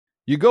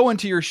You go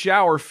into your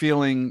shower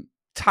feeling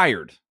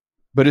tired,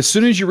 but as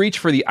soon as you reach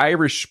for the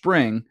Irish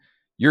Spring,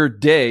 your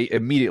day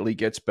immediately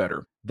gets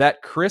better.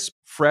 That crisp,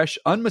 fresh,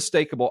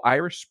 unmistakable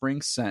Irish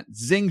Spring scent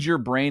zings your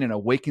brain and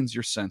awakens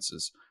your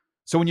senses.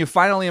 So when you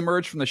finally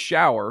emerge from the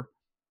shower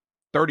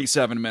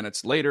 37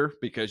 minutes later,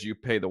 because you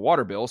pay the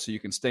water bill so you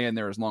can stay in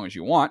there as long as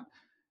you want,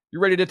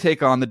 you're ready to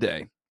take on the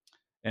day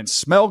and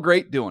smell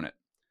great doing it.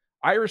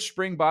 Irish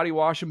Spring Body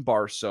Wash and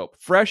Bar Soap.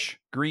 Fresh,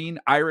 green,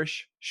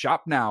 Irish.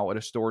 Shop now at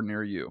a store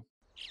near you.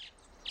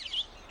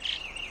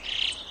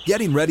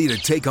 Getting ready to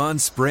take on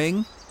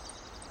spring?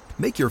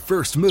 Make your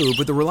first move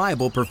with the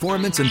reliable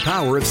performance and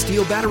power of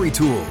Steel battery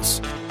tools.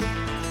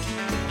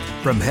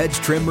 From hedge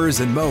trimmers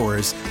and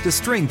mowers to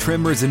string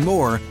trimmers and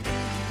more,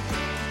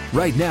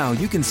 right now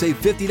you can save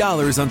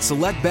 $50 on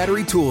select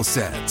battery tool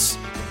sets.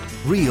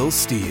 Real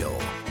Steel.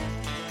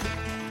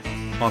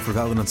 Offer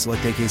valid on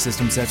select AK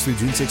system sets through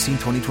June 16,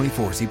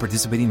 2024. See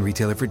participating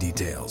retailer for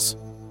details.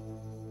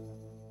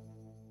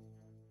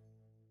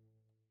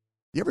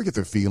 You ever get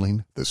the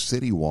feeling the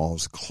city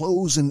walls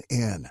closing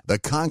in, the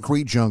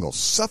concrete jungle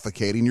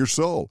suffocating your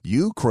soul?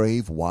 You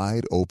crave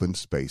wide open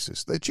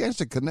spaces, the chance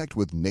to connect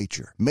with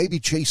nature,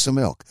 maybe chase some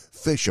elk,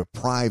 fish a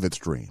private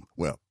stream.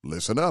 Well,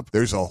 listen up.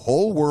 There's a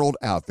whole world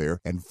out there,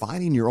 and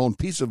finding your own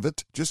piece of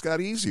it just got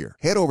easier.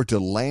 Head over to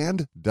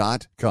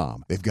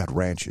land.com. They've got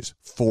ranches,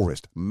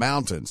 forest,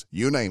 mountains,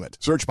 you name it.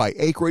 Search by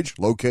acreage,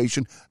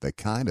 location, the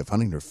kind of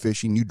hunting or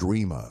fishing you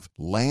dream of.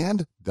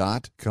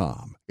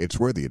 Land.com. It's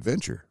where the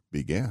adventure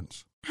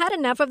begins. Had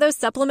enough of those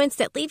supplements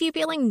that leave you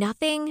feeling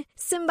nothing?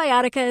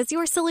 Symbiotica is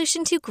your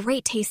solution to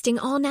great-tasting,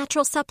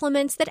 all-natural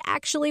supplements that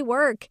actually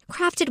work.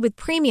 Crafted with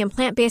premium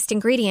plant-based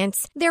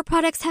ingredients, their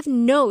products have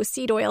no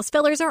seed oils,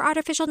 fillers, or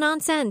artificial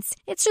nonsense.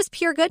 It's just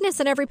pure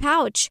goodness in every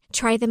pouch.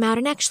 Try them out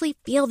and actually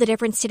feel the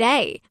difference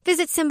today.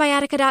 Visit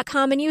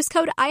Symbiotica.com and use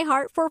code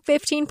IHEART for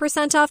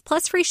 15% off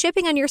plus free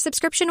shipping on your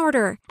subscription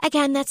order.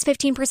 Again, that's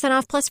 15%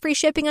 off plus free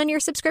shipping on your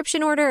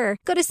subscription order.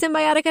 Go to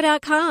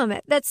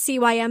Symbiotica.com. That's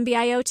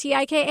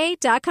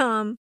Cymbiotика.com.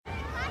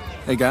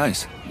 Hey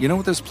guys, you know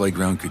what this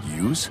playground could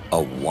use?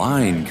 A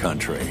wine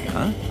country,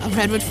 huh? A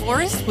redwood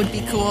forest would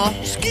be cool.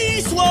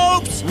 Ski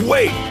slopes!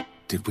 Wait!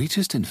 Did we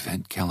just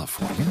invent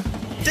California?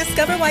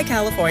 Discover why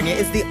California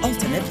is the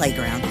ultimate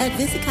playground at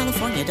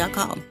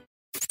visitcalifornia.com.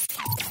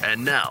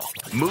 And now,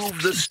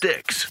 Move the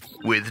Sticks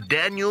with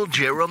Daniel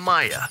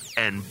Jeremiah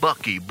and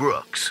Bucky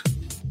Brooks.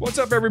 What's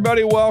up,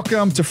 everybody?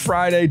 Welcome to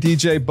Friday.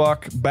 DJ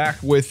Buck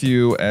back with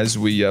you as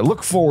we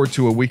look forward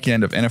to a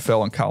weekend of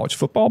NFL and college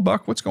football.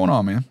 Buck, what's going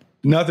on, man?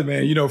 Nothing,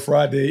 man. You know,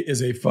 Friday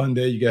is a fun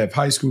day. You got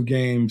high school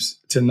games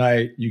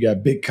tonight. You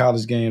got big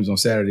college games on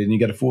Saturday, and you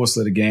got a full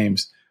slate of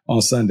games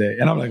on Sunday.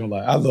 And I'm not going to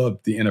lie, I love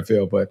the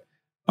NFL, but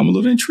I'm a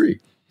little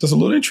intrigued. Just a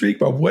little intrigued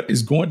by what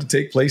is going to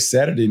take place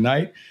Saturday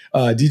night.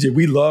 DJ,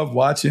 we love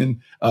watching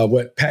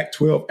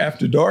Pac-12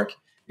 After Dark.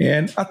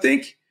 And I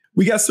think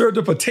we got served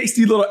up a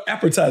tasty little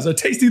appetizer, a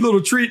tasty little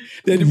treat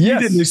that we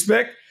didn't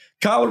expect.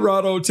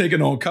 Colorado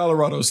taking on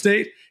Colorado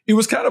State. It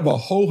was kind of a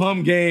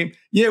ho-hum game.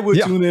 Yeah, we'll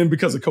tune in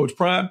because of Coach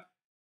Prime.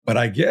 But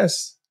I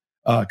guess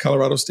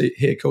Colorado State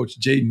head coach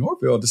Jay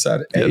Norvell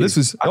decided. Hey, this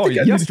was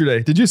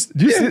yesterday. Did you see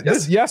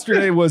this?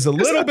 Yesterday was a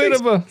little bit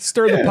of a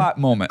stir the pot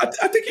moment.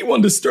 I think he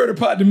wanted to stir the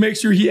pot to make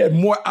sure he had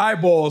more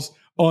eyeballs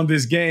on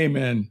this game.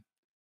 And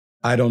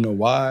I don't know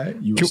why.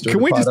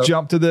 Can we just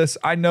jump to this?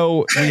 I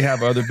know we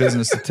have other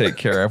business to take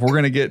care of. We're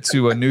going to get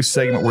to a new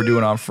segment we're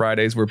doing on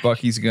Fridays where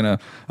Bucky's going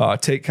to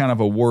take kind of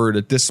a word.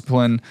 A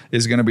discipline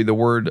is going to be the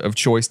word of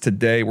choice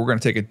today. We're going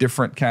to take a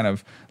different kind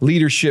of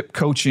leadership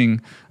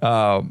coaching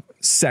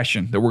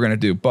session that we're going to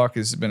do. Buck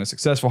has been a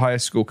successful high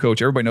school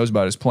coach. Everybody knows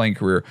about his playing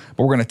career,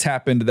 but we're going to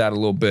tap into that a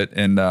little bit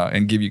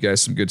and give you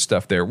guys some good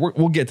stuff there.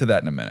 We'll get to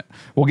that in a minute.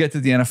 We'll get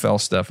to the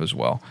NFL stuff as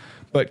well.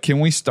 But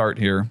can we start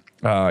here?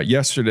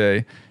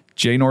 Yesterday,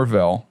 Jay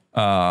Norvell.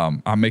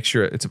 I'll make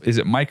sure is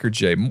it Mike or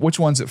Jay? Which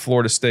one's at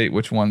Florida State?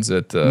 Which one's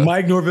at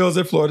Mike Norvell's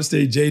at Florida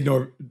State. Jay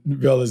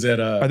Norvell is at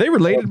Are they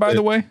related, by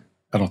the way?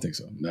 I don't think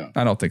so. No.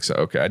 I don't think so.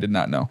 Okay. I did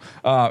not know.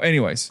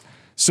 Anyways,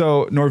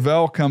 so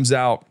Norvell comes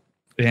out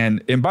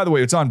and by the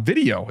way, it's on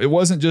video. It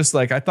wasn't just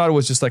like, I thought it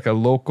was just like a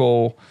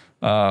local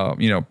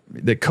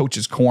the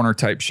coach's corner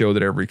type show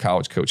that every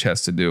college coach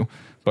has to do.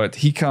 But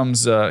he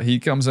comes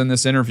in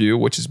this interview,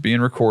 which is being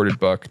recorded,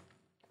 Buck.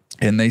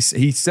 And he said,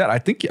 he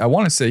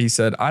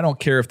said, I don't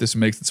care if this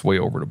makes its way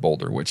over to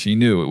Boulder, which he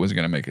knew it was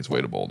going to make its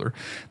way to Boulder.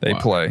 They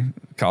play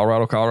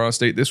Colorado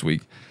State this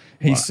week.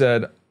 He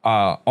said,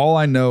 all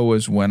I know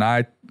is when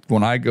I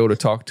go to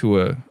talk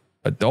to a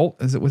adult,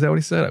 was that what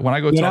he said? When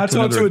I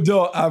talk to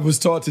adult, I was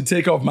taught to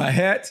take off my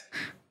hat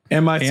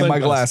and my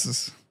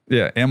glasses.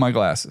 Yeah, and my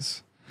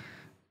glasses.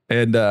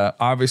 And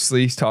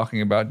obviously he's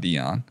talking about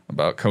Deion,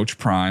 about Coach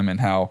Prime, and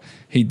how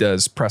he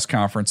does press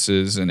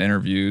conferences and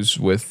interviews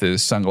with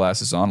his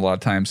sunglasses on, a lot of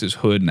times his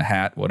hood and a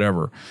hat,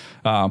 whatever.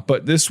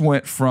 But this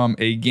went from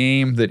a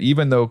game that,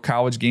 even though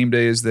College Game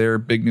Day is there,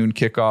 Big Noon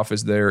Kickoff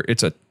is there,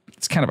 it's a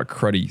it's kind of a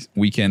cruddy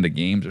weekend of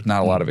games. There's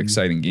not a lot of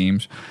exciting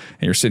games.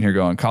 And you're sitting here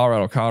going,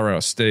 Colorado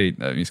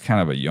State, he's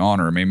kind of a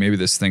yawner. I mean, maybe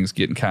this thing's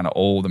getting kind of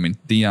old. I mean,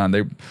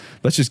 Deion,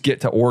 let's just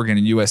get to Oregon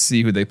and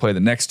USC, who they play the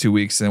next 2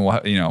 weeks, and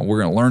we're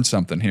going to learn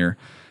something here.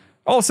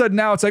 All of a sudden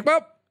now it's like,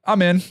 well,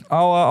 I'm in.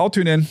 I'll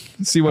tune in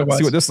and see what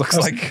this looks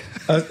like.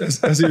 I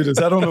see what it is.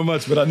 I don't know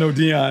much, but I know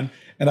Deion,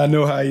 and I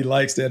know how he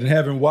likes that. And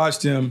having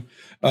watched him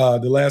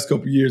the last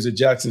couple of years at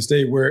Jackson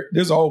State, where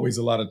there's always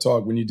a lot of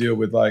talk when you deal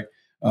with like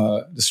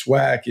the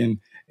SWAC and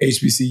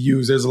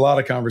HBCUs. There's a lot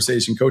of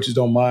conversation. Coaches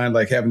don't mind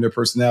like having their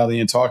personality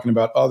and talking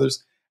about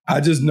others. I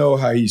just know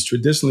how he's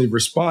traditionally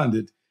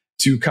responded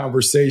to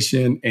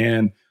conversation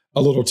and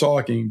a little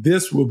talking.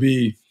 This would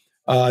be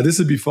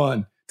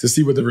fun to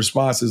see what the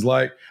response is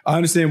like. I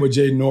understand what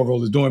Jaden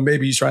Norville is doing.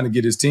 Maybe he's trying to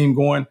get his team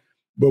going,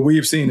 but we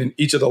have seen in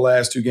each of the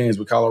last 2 games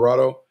with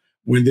Colorado,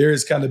 when there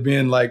has kind of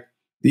been like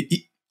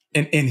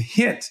an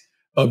hint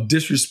of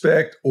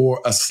disrespect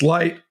or a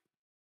slight,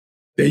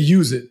 they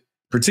use it,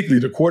 particularly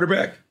the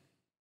quarterback,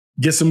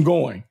 gets them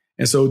going.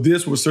 And so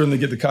this will certainly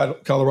get the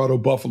Colorado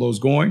Buffaloes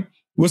going.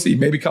 We'll see.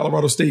 Maybe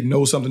Colorado State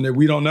knows something that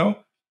we don't know.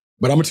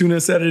 But I'm going to tune in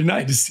Saturday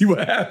night to see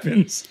what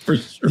happens for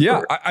sure.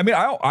 Yeah, I mean,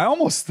 I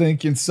almost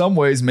think in some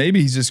ways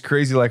maybe he's just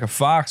crazy like a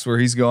fox where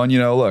he's going,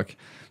 look,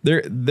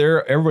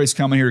 everybody's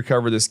coming here to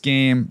cover this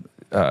game.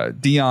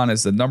 Deion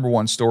is the number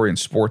one story in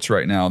sports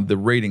right now. The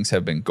ratings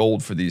have been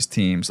gold for these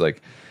teams.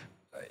 Like,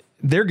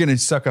 they're going to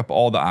suck up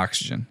all the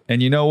oxygen.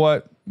 And you know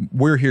what?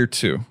 We're here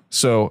too.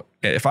 So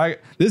this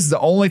is the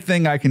only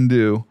thing I can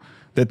do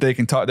that they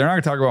can talk. They're not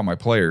going to talk about my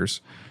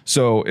players.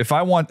 So if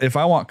I want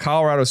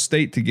Colorado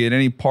State to get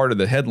any part of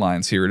the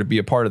headlines here, to be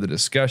a part of the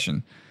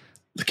discussion,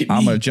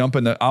 I'm going to jump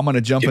in the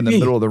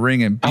middle of the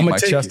ring and beat my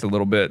chest a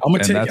little bit. And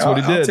that's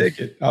what he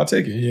did. I'll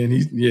take it. Yeah,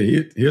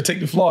 and he'll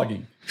take the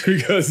flogging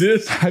because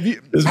this. Have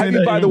you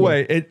by the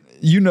way,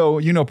 you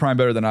know Prime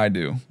better than I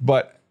do,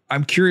 but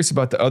I'm curious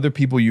about the other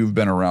people you've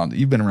been around.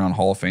 You've been around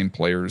Hall of Fame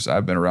players.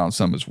 I've been around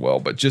some as well,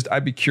 but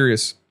I'd be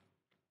curious.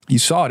 You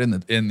saw it in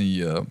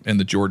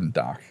the Jordan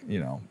doc,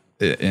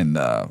 in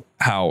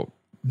how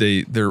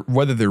they're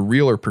whether they're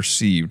real or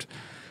perceived.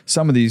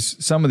 Some of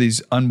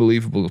these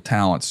unbelievable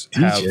talents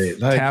have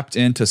tapped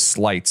into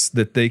slights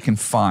that they can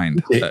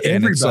find.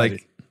 And it's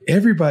like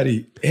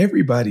everybody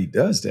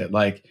does that.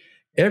 Like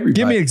everybody.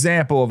 Give me an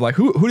example of like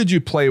who did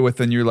you play with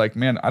and you're like,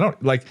 man, I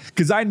don't like,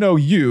 because I know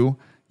you're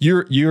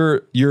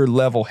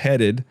level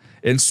headed,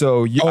 and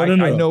so I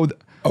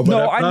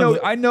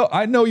know.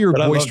 I know you're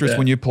boisterous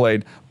when you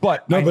played,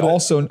 but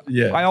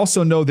I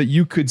also know that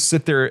you could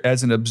sit there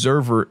as an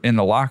observer in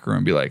the locker room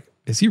and be like,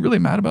 is he really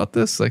mad about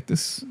this? Like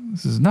this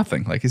is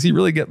nothing. Like, is he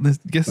really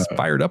gets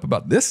fired up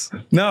about this?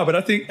 No, but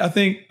I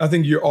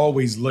think you're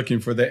always looking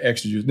for that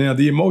extra juice. Now,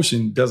 the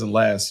emotion doesn't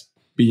last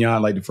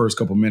beyond like the first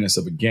couple minutes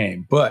of a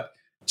game, but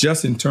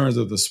just in terms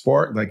of the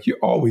spark, like you're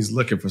always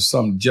looking for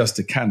something just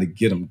to kind of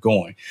get them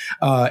going.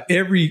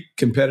 Every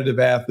competitive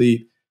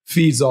athlete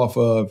feeds off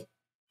of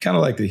kind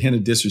of like the hint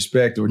of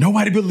disrespect or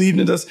nobody believed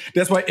in us.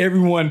 That's why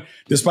everyone,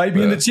 despite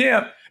being the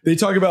champ, they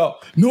talk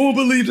about no one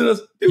believed in us.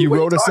 Dude, you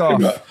wrote us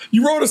off.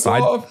 You wrote us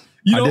off.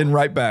 I didn't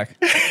write back.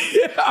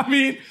 Yeah, I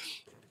mean,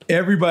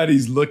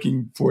 everybody's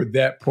looking for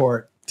that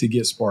part to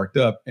get sparked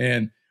up.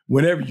 And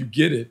whenever you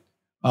get it,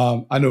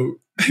 I know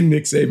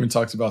Nick Saban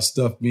talks about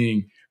stuff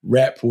being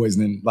rat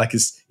poisoning, like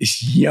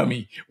it's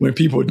yummy when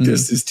people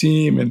diss his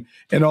team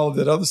and all of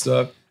that other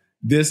stuff.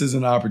 This is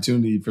an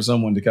opportunity for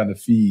someone to kind of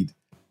feed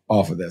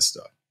off of that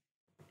stuff.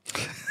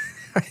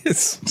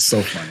 It's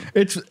so funny.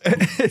 It's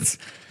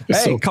hey,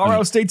 so Colorado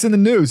funny. State's in the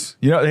news.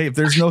 Hey, if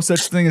there's no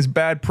such thing as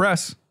bad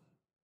press,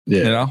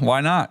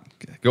 why not?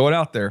 Go it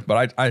out there.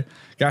 But I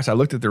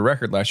looked at their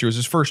record last year. It was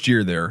his first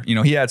year there.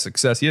 He had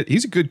success.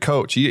 He's a good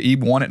coach. He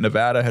won at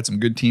Nevada, had some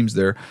good teams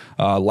there.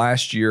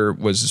 Last year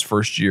was his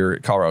first year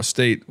at Colorado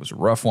State. It was a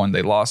rough one.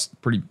 They lost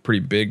pretty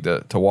big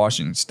to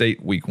Washington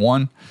State week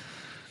 1.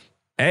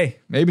 Hey,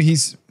 maybe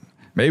he's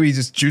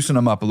just juicing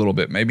them up a little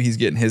bit. Maybe he's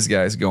getting his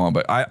guys going.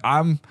 But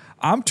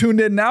I'm tuned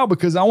in now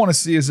because I want to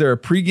see, is there a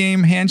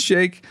pregame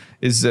handshake?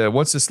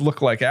 What's this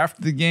look like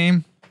after the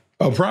game?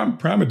 Oh, Prime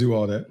would do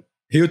all that.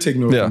 He'll take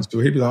no offense to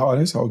it. He'll be like, oh,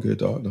 that's all good,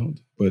 dog.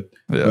 But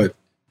that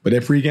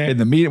pregame? In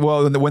the meeting,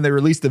 well, when they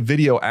release the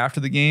video after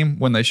the game,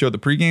 when they show the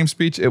pregame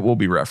speech, it will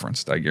be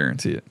referenced. I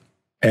guarantee it.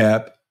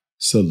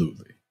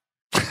 Absolutely.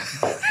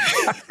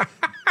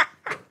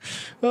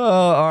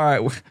 All right,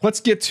 let's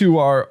get to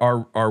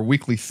our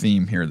weekly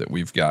theme here that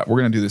we've got. We're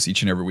going to do this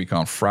each and every week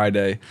on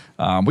Friday.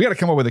 We got to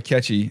come up with a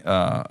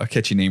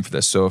catchy name for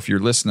this. So if you're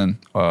listening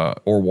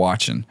or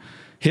watching,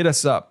 hit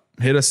us up.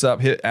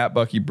 Hit at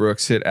Bucky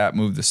Brooks, hit at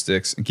Move the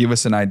Sticks, and give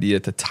us an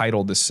idea to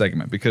title this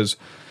segment, because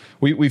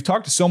we've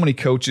talked to so many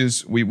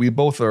coaches. We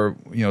both are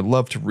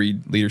love to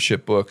read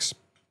leadership books.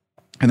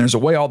 And there's a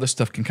way all this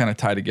stuff can kind of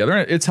tie together.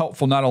 And it's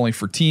helpful not only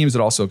for teams, it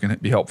also can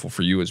be helpful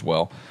for you as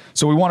well.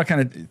 So we want to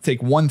kind of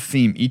take one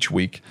theme each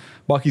week.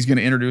 Bucky's going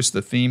to introduce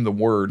the theme, the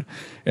word,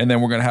 and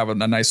then we're going to have a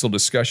nice little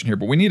discussion here.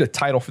 But we need a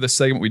title for this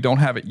segment. We don't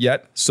have it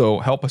yet, so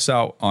help us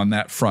out on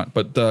that front.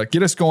 But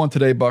get us going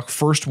today, Buck.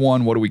 First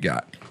one, what do we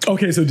got?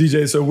 Okay, so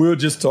DJ, so we'll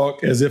just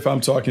talk as if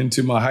I'm talking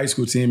to my high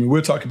school team, and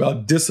we'll talk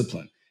about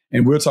discipline,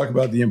 and we'll talk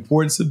about the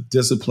importance of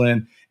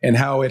discipline and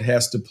how it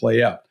has to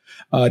play out.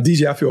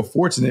 DJ, I feel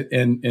fortunate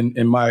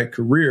in my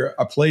career.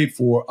 I played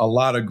for a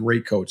lot of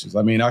great coaches.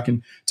 I mean, I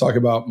can talk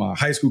about my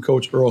high school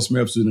coach, Earl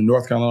Smith, who's in the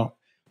North Carolina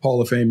Hall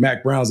of Fame.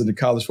 Mac Brown's in the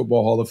College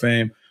Football Hall of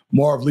Fame.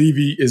 Marv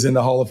Levy is in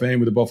the Hall of Fame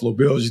with the Buffalo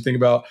Bills. You think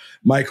about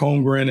Mike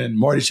Holmgren and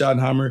Marty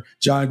Schottenheimer,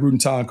 John Gruden,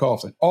 Tom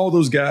Coughlin. All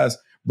those guys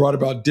brought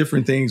about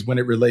different things when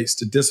it relates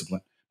to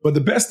discipline. But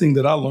the best thing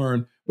that I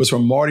learned was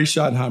from Marty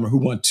Schottenheimer, who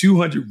won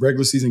 200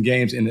 regular season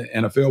games in the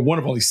NFL, one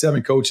of only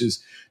 7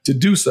 coaches to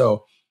do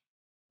so.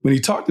 When he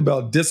talked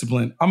about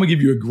discipline, I'm going to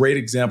give you a great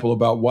example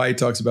about why he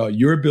talks about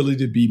your ability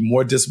to be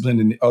more disciplined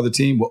than the other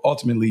team will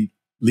ultimately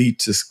lead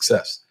to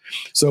success.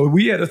 So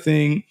we had a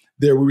thing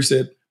there where we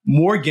said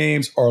more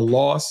games are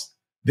lost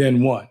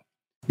than won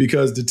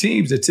because the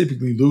teams that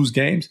typically lose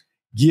games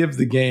give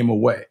the game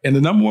away. And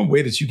the number one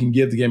way that you can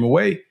give the game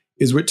away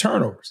is with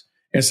turnovers.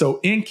 And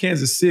so in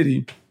Kansas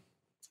City,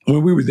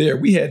 when we were there,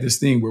 we had this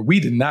thing where we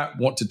did not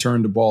want to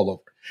turn the ball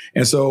over.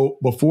 And so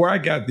before I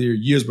got there,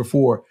 years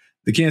before,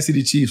 the Kansas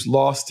City Chiefs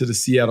lost to the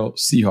Seattle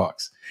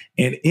Seahawks.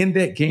 And in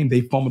that game,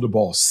 they fumbled the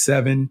ball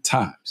 7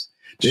 times.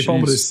 They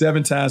fumbled it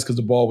 7 times because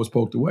the ball was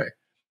poked away.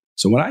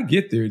 So when I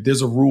get there,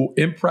 there's a rule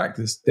in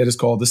practice that is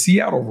called the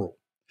Seattle rule.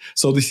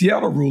 So the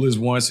Seattle rule is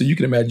one. So you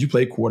can imagine you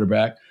play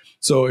quarterback.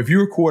 So if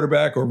you're a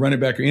quarterback or running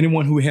back or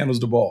anyone who handles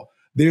the ball,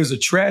 there's a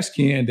trash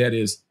can that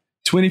is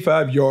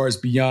 25 yards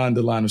beyond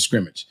the line of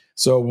scrimmage.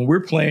 So when we're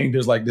playing,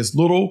 there's like this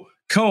little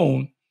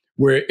cone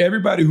where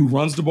everybody who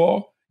runs the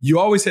ball, you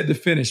always had to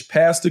finish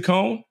past the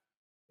cone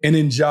and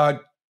then jog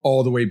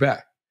all the way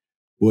back.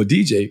 Well,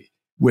 DJ,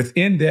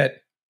 within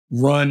that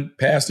run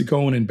past the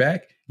cone and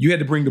back, you had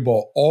to bring the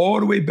ball all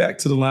the way back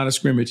to the line of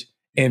scrimmage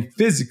and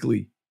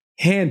physically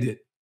hand it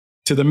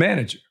to the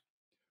manager.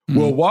 Mm-hmm.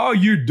 Well, while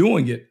you're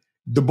doing it,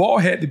 the ball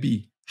had to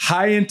be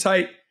high and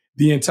tight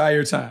the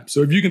entire time.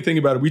 So if you can think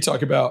about it, we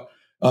talk about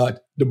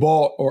the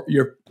ball or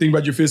you're thinking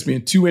about your fist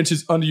being 2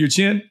 inches under your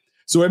chin.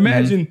 So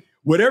imagine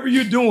whatever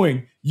you're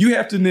doing, you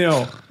have to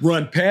now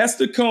run past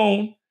the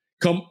cone,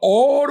 come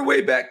all the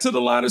way back to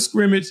the line of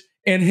scrimmage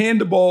and hand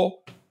the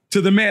ball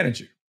to the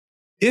manager.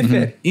 If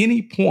at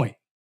any point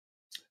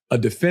a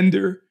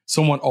defender,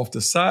 someone off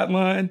the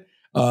sideline,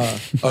 a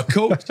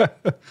coach,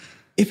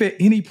 if at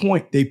any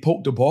point they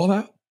poked the ball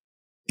out,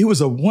 it was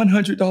a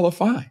 $100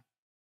 fine.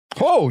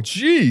 Oh,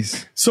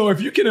 geez. So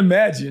if you can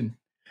imagine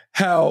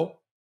how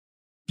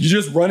you're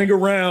just running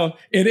around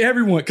and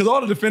everyone, because all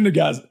the defender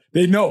guys,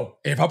 they know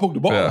if I poke the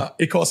ball out,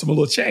 it costs them a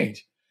little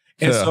change.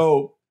 And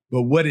so,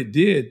 but what it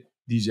did,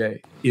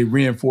 DJ, it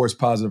reinforced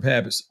positive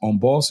habits on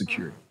ball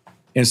security.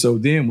 And so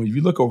then when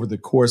you look over the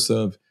course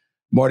of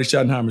Marty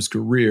Schottenheimer's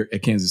career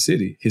at Kansas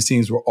City, his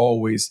teams were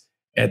always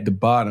at the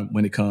bottom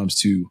when it comes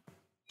to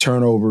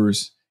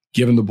turnovers,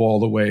 giving the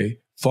ball away,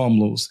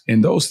 fumbles,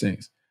 and those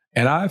things.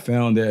 And I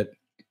found that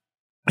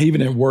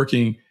even in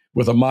working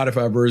with a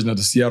modified version of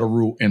the Seattle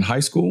rule in high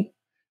school,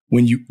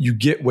 when you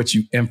get what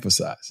you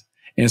emphasize.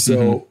 And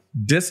so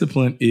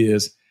discipline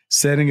is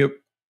setting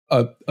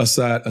up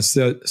aside a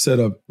set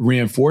of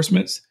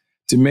reinforcements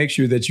to make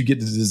sure that you get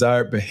the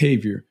desired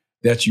behavior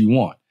that you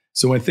want.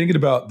 So when thinking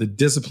about the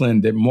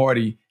discipline that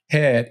Marty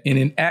had in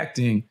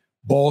enacting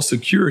ball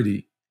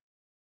security,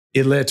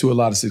 it led to a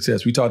lot of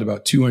success. We talked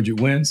about 200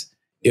 wins.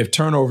 If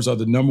turnovers are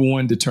the number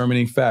one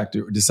determining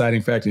factor or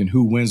deciding factor in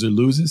who wins or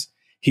loses,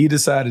 he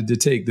decided to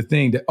take the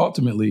thing that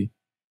ultimately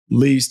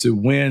leads to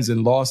wins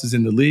and losses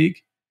in the league.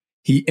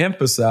 He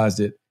emphasized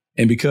it.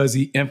 And because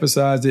he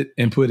emphasized it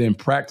and put in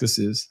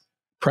practice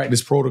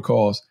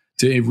protocols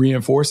to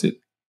reinforce it,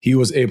 he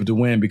was able to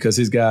win because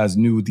his guys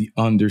knew they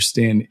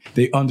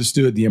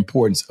understood the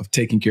importance of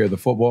taking care of the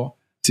football.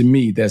 To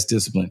me, that's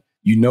discipline.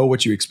 You know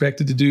what you're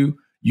expected to do.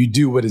 You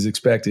do what is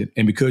expected.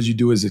 And because you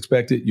do as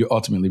expected, you're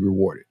ultimately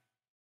rewarded.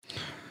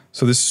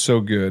 So this is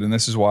so good, and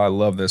this is why I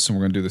love this, and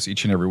we're going to do this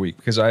each and every week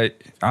because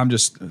I'm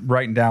just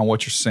writing down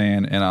what you're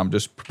saying, and I'm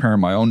just preparing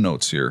my own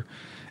notes here.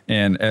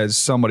 And as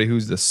somebody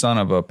who's the son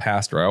of a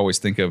pastor, I always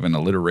think of an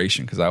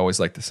alliteration because I always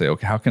like to say,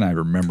 okay, how can I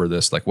remember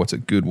this? Like, what's a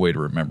good way to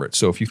remember it?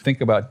 So if you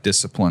think about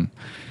discipline,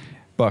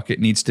 Buck, it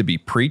needs to be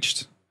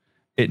preached,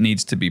 it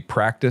needs to be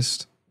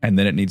practiced, and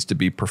then it needs to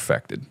be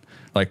perfected.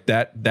 Like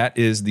that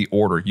is the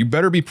order. You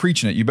better be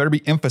preaching it. You better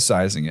be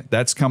emphasizing it.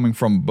 That's coming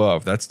from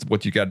above. That's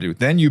what you got to do.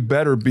 Then you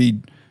better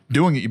be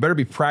doing it. You better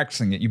be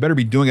practicing it. You better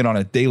be doing it on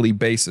a daily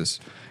basis.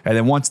 And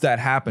then once that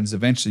happens,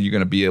 eventually you're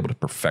going to be able to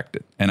perfect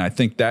it. And I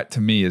think that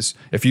to me is,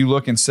 if you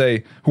look and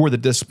say, who are the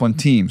disciplined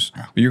teams?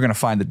 Well, you're going to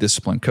find the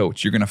disciplined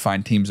coach. You're going to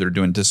find teams that are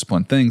doing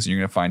disciplined things, and you're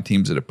going to find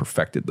teams that have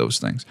perfected those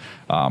things.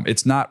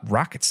 It's not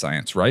rocket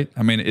science, right?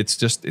 I mean, it's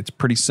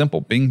pretty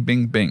simple. Bing,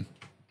 bing, bing.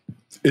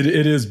 It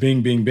is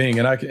bing, bing, bing.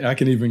 And I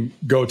can even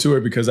go to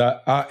it because I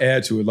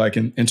add to it, like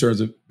in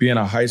terms of being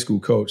a high school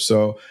coach.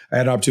 So I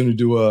had an opportunity to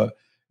do a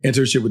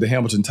internship with the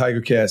Hamilton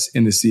Tiger Cats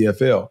in the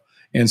CFL.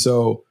 And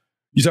so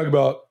you talk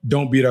about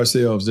don't beat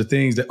ourselves, the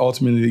things that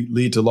ultimately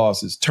lead to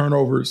losses,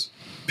 turnovers,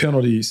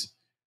 penalties,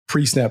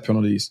 pre-snap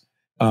penalties,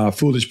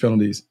 foolish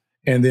penalties,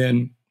 and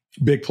then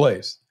big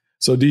plays.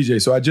 So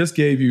DJ, I just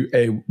gave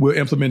you we'll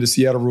implement the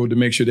Seattle rule to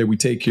make sure that we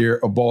take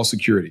care of ball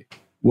security.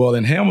 Well,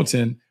 in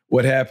Hamilton,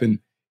 what happened,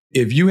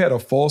 if you had a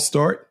false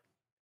start,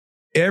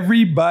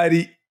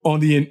 everybody on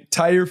the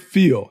entire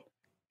field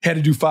had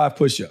to do 5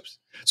 push-ups.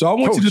 So I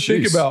want you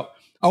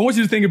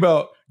to think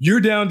about you're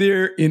down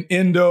there in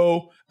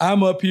endo,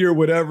 I'm up here,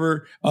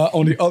 whatever,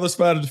 on the other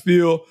side of the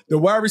field. The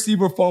wide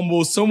receiver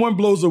fumbles, someone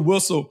blows a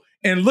whistle,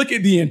 and look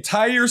at the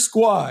entire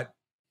squad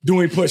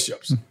doing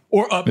push-ups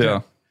or up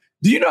there.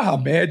 Do you know how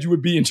mad you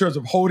would be in terms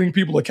of holding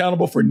people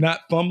accountable for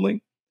not fumbling,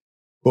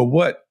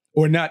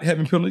 or not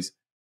having penalties?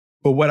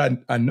 But what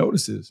I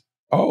notice is,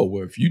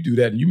 if you do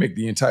that and you make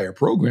the entire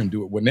program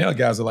do it, well, now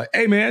guys are like,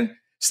 hey, man,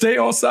 stay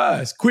on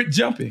sides, quit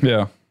jumping.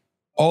 Yeah.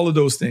 All of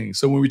those things.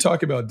 So when we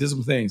talk about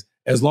discipline things,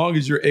 as long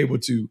as you're able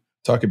to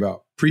talk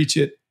about, preach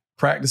it,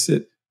 practice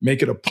it,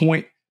 make it a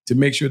point to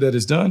make sure that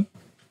it's done,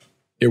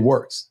 it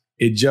works.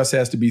 It just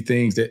has to be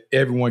things that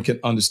everyone can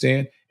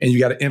understand, and you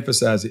got to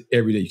emphasize it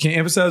every day. You can't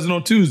emphasize it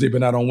on Tuesday,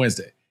 but not on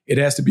Wednesday. It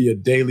has to be a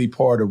daily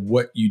part of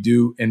what you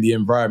do and the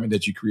environment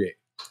that you create.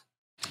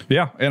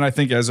 Yeah. And I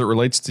think as it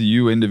relates to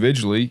you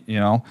individually,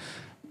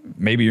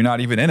 maybe you're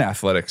not even in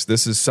athletics.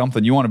 This is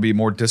something you want to be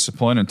more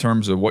disciplined in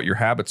terms of what your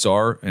habits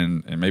are.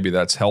 And maybe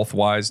that's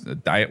health-wise,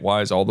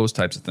 diet-wise, all those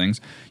types of things.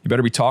 You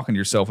better be talking to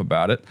yourself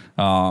about it.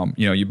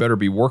 You better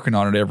be working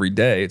on it every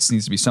day. It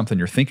needs to be something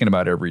you're thinking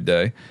about every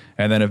day.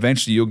 And then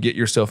eventually you'll get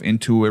yourself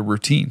into a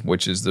routine,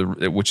 that's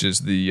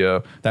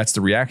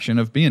the reaction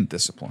of being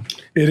disciplined.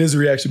 It is a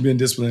reaction of being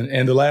disciplined.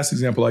 And the last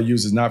example I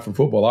use is not from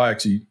football. I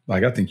actually,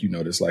 I think you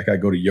know this, I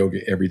go to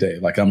yoga every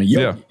day. I'm a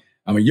yogi. Yeah.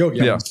 I'm a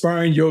yogi. I'm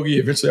inspiring yogi.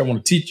 Eventually, I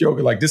want to teach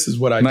yoga. This is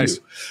what I do.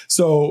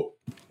 So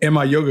in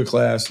my yoga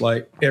class,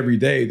 every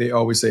day, they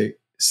always say,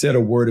 set a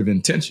word of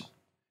intention.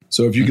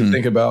 So if you can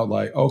think about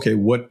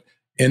what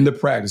in the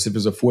practice, if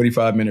it's a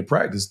 45-minute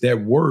practice,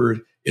 that word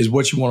is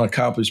what you want to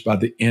accomplish by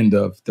the end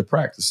of the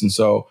practice. And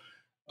so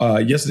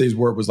yesterday's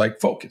word was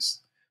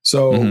focus.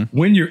 So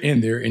when you're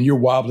in there and you're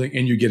wobbling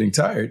and you're getting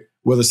tired,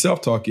 the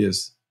self-talk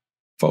is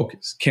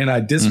focus. Can I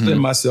discipline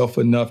myself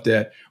enough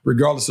that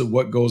regardless of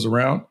what goes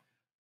around,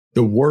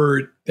 the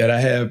word that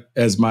I have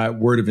as my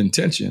word of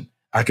intention,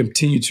 I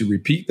continue to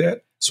repeat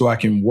that so I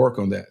can work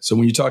on that. So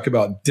when you talk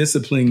about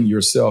disciplining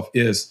yourself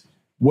is,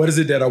 what is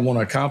it that I want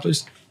to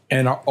accomplish?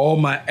 And are all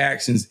my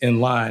actions in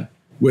line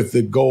with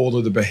the goal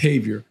or the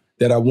behavior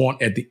that I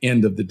want at the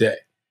end of the day?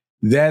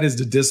 That is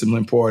the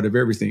discipline part of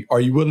everything. Are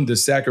you willing to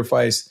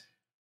sacrifice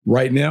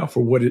right now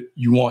for what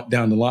you want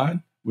down the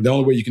line? Well, the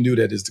only way you can do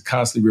that is to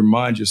constantly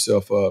remind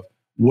yourself of,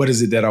 what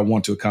is it that I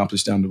want to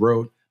accomplish down the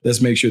road? Let's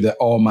make sure that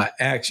all my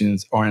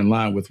actions are in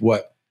line with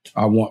what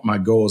I want my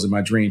goals and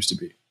my dreams to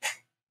be.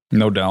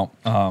 No doubt.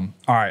 All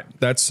right,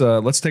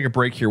 let's take a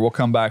break here. We'll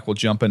come back. We'll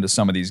jump into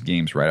some of these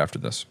games right after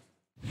this.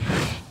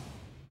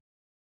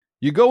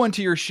 You go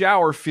into your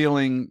shower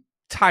feeling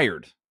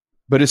tired,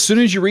 but as soon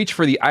as you reach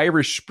for the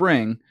Irish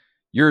Spring,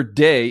 your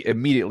day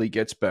immediately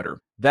gets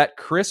better. That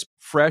crisp,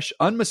 fresh,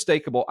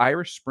 unmistakable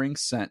Irish Spring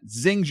scent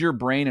zings your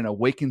brain and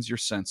awakens your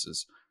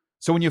senses.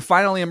 So when you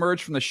finally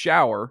emerge from the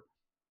shower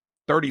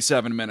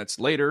 37 minutes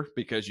later,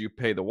 because you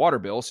pay the water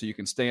bill so you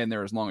can stay in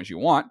there as long as you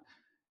want,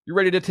 you're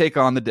ready to take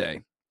on the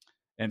day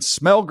and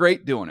smell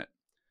great doing it.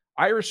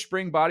 Irish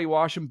Spring Body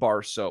Wash and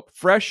Bar Soap.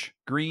 Fresh,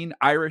 green,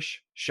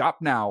 Irish. Shop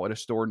now at a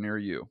store near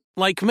you.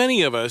 Like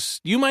many of us,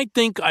 you might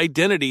think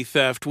identity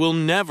theft will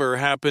never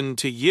happen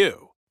to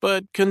you.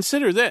 But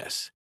consider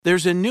this.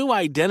 There's a new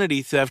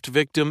identity theft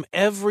victim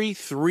every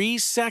 3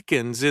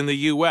 seconds in the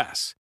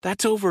U.S.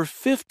 That's over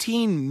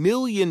 15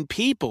 million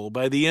people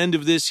by the end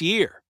of this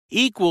year,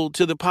 equal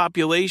to the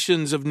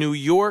populations of New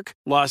York,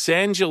 Los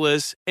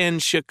Angeles,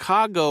 and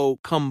Chicago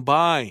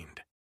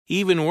combined.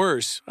 Even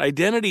worse,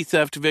 identity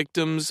theft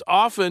victims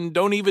often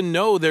don't even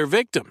know they're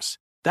victims.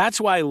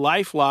 That's why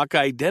LifeLock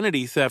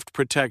Identity Theft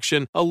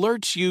Protection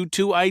alerts you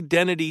to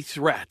identity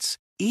threats,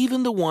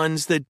 even the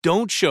ones that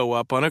don't show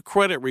up on a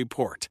credit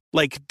report,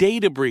 like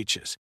data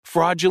breaches,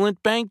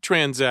 fraudulent bank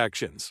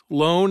transactions,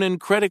 loan and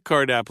credit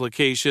card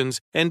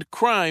applications, and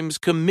crimes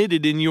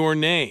committed in your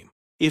name.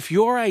 If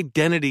your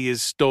identity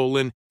is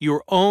stolen,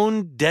 your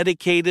own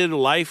dedicated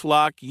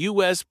LifeLock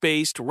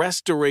U.S.-based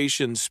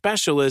restoration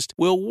specialist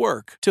will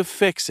work to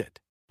fix it.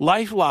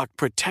 LifeLock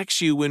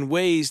protects you in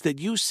ways that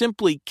you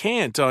simply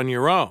can't on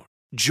your own.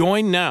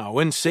 Join now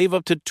and save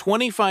up to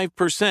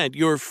 25%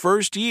 your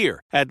first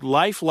year at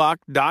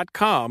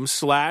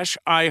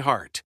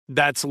LifeLock.com/iHeart.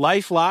 That's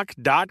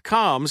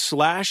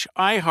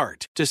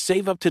LifeLock.com/iHeart to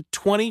save up to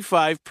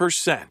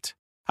 25%.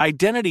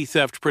 Identity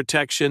theft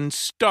protection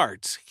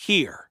starts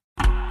here.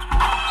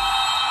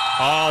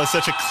 Oh,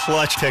 such a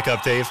clutch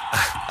pickup, Dave.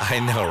 I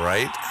know,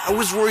 right? I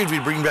was worried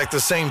we'd bring back the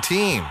same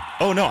team.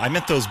 Oh, no, I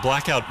meant those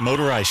blackout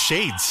motorized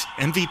shades.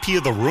 MVP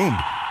of the room.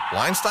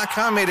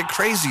 Blinds.com made it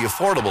crazy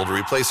affordable to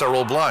replace our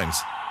old blinds.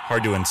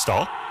 Hard to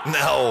install?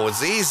 No,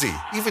 it's easy.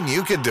 Even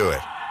you could do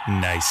it.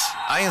 Nice.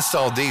 I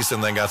installed these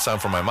and then got some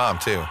for my mom,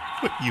 too.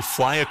 What, you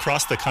fly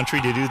across the country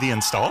to do the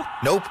install?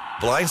 Nope.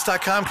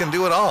 Blinds.com can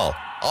do it all.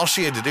 All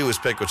she had to do was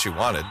pick what she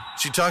wanted.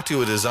 She talked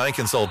to a design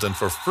consultant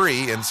for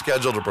free and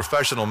scheduled a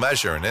professional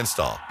measure and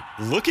install.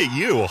 Look at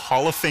you, a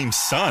Hall of Fame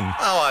son.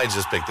 Oh, I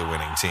just picked the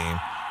winning team.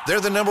 They're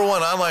the #1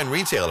 online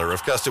retailer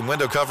of custom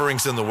window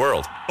coverings in the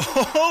world.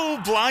 Oh,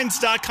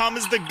 Blinds.com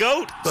is the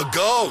GOAT. The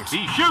GOAT.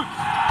 He shoots.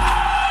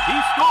 He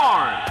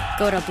scores.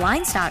 Go to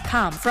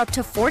Blinds.com for up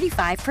to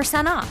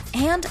 45% off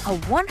and a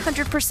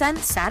 100%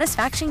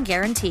 satisfaction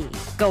guarantee.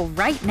 Go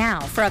right now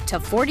for up to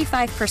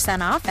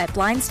 45% off at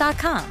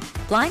Blinds.com.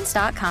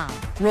 Blinds.com.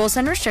 Rules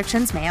and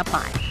restrictions may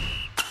apply.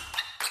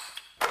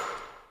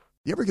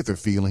 You ever get the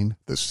feeling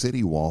the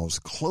city walls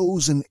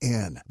closing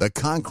in, the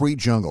concrete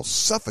jungle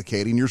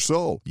suffocating your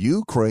soul?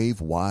 You crave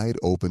wide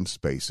open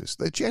spaces,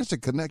 the chance to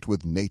connect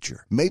with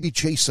nature, maybe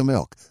chase some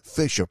elk,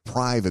 fish a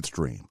private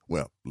stream.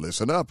 Well,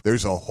 listen up.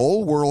 There's a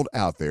whole world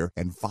out there,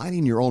 and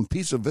finding your own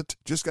piece of it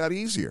just got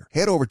easier.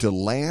 Head over to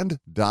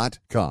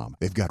land.com.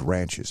 They've got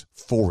ranches,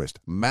 forest,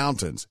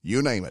 mountains,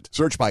 you name it.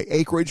 Search by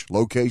acreage,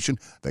 location,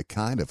 the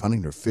kind of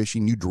hunting or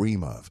fishing you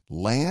dream of.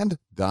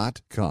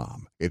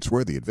 Land.com. It's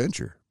where the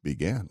adventure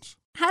begins.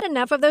 Had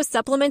enough of those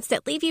supplements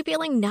that leave you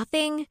feeling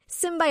nothing?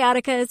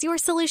 Symbiotica is your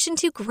solution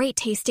to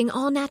great-tasting,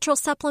 all-natural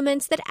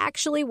supplements that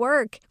actually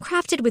work.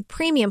 Crafted with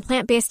premium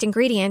plant-based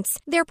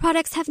ingredients, their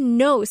products have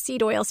no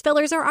seed oils,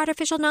 fillers, or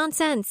artificial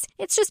nonsense.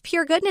 It's just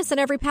pure goodness in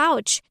every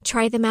pouch.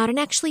 Try them out and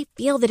actually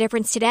feel the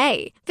difference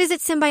today.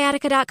 Visit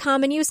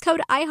Symbiotica.com and use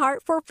code IHEART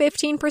for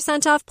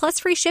 15% off plus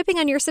free shipping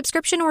on your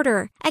subscription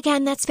order.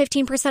 Again, that's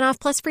 15% off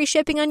plus free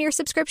shipping on your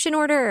subscription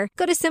order.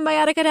 Go to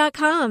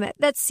Symbiotica.com.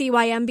 That's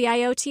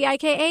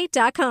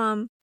CYMBIOTIKA.com.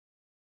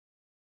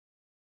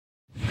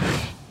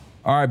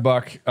 All right,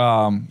 Buck.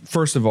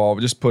 First of all,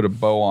 just put a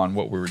bow on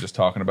what we were just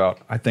talking about.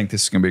 I think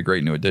this is going to be a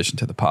great new addition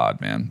to the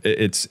pod, man.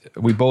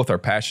 We both are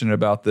passionate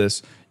about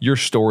this. Your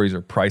stories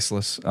are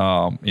priceless.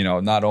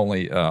 Not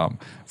only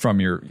from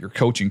your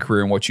coaching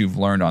career and what you've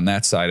learned on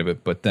that side of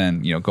it, but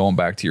then going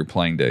back to your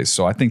playing days.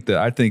 So I think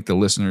the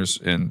listeners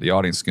and the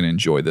audience are going to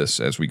enjoy this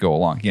as we go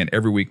along. Again,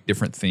 every week,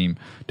 different theme,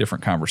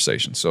 different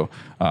conversation. So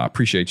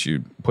appreciate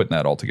you putting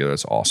that all together.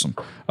 That's awesome.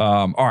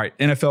 All right,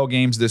 NFL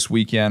games this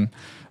weekend.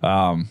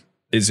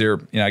 Is there,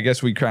 I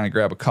guess we kind of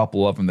grab a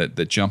couple of them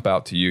that jump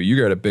out to you. You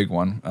got a big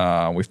one.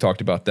 We've talked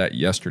about that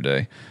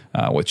yesterday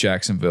with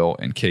Jacksonville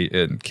and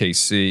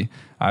KC.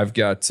 I've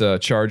got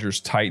Chargers,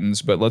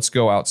 Titans, but let's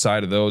go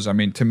outside of those. I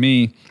mean, to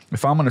me,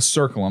 if I'm going to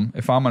circle them,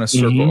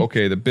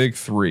 okay, the big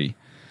three.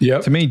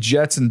 Yep. To me,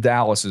 Jets and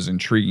Dallas is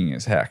intriguing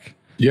as heck.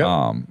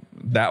 Yep.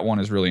 That one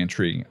is really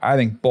intriguing. I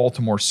think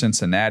Baltimore,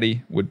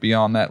 Cincinnati would be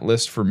on that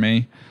list for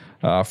me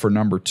for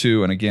number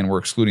 2. And again, we're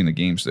excluding the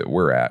games that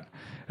we're at.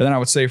 And then I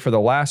would say for the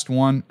last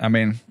one, I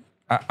mean,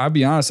 I'll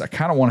be honest, I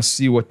kind of want to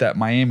see what that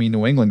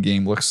Miami-New England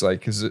game looks like,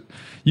 because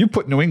you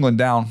put New England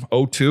down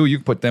 0-2, you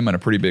can put them in a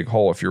pretty big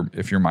hole if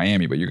you're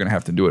Miami, but you're going to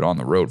have to do it on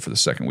the road for the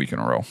second week in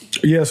a row.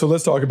 Yeah, so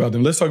let's talk about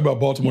them. Let's talk about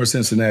Baltimore,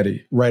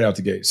 Cincinnati right out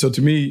the gate. So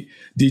to me,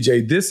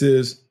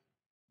 DJ,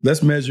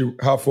 let's measure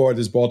how far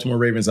this Baltimore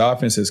Ravens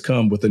offense has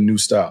come with a new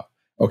style.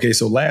 Okay,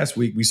 so last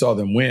week we saw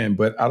them win,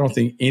 but I don't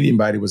think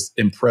anybody was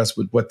impressed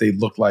with what they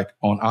looked like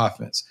on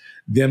offense.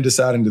 Them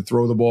deciding to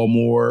throw the ball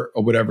more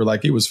or whatever,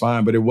 like, it was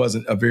fine, but it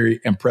wasn't a very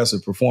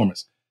impressive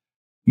performance.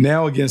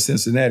 Now against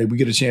Cincinnati, we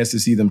get a chance to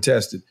see them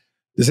tested.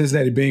 The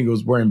Cincinnati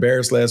Bengals were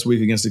embarrassed last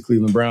week against the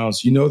Cleveland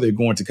Browns. They're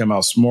going to come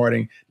out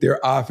smarting. Their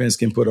offense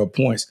can put up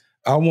points.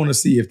 I want to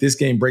see if this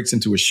game breaks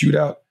into a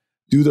shootout.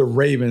 Do the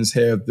Ravens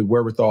have the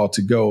wherewithal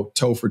to go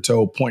toe for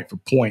toe, point for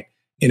point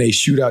in a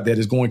shootout that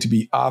is going to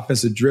be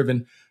offensive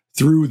driven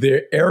through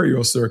their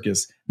aerial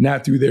circus,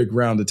 not through their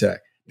ground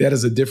attack? That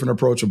is a different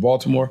approach of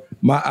Baltimore.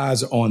 My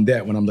eyes are on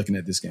that when I'm looking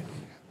at this game.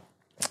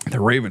 The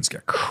Ravens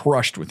got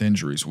crushed with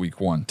injuries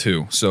week 1,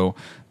 too. So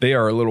they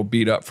are a little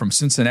beat up. From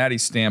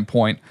Cincinnati's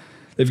standpoint,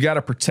 they've got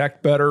to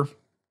protect better.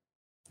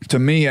 To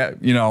me,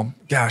 they've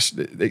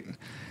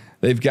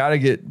got to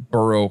get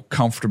Burrow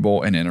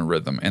comfortable and in a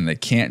rhythm, and they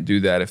can't do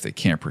that if they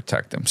can't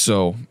protect him.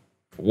 So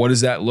what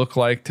does that look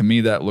like? To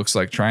me, that looks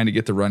like trying to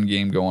get the run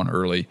game going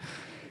early,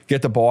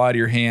 get the ball out of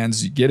your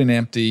hands, get an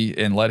empty,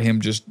 and let him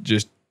just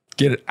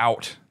get it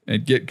out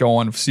and get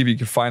going. See if you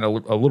can find a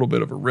little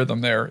bit of a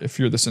rhythm there if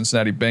you're the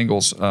Cincinnati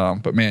Bengals.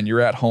 But, man,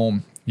 you're at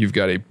home. You've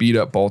got a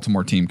beat-up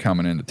Baltimore team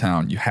coming into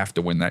town. You have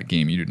to win that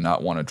game. You do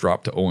not want to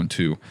drop to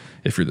 0-2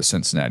 if you're the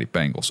Cincinnati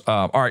Bengals.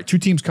 All right, 2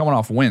 teams coming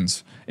off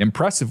wins,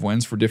 impressive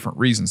wins for different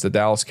reasons. The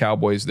Dallas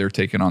Cowboys, they're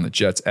taking on the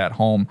Jets at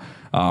home.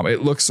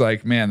 It looks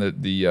like, man,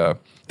 the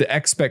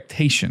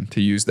expectation,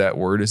 to use that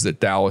word, is that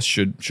Dallas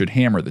should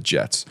hammer the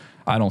Jets.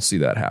 I don't see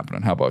that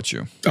happening. How about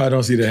you? I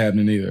don't see that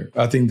happening either.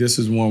 I think this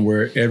is one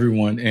where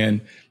everyone, and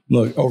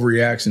look,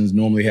 overreactions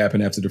normally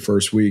happen after the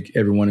first week.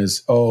 Everyone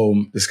is,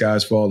 the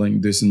sky's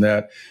falling, this and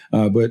that.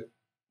 But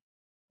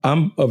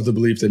I'm of the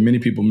belief that many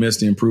people missed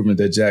the improvement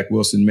that Jack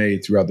Wilson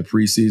made throughout the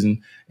preseason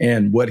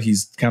and what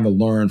he's kind of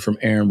learned from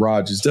Aaron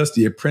Rodgers, just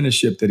the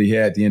apprenticeship that he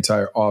had the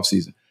entire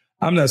offseason.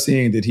 I'm not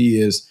saying that he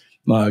is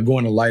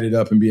going to light it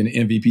up and be an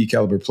MVP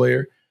caliber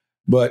player,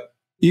 but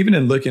even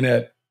in looking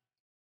at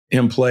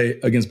him play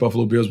against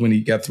Buffalo Bills when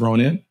he got thrown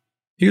in,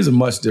 he was a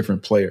much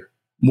different player.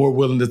 More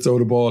willing to throw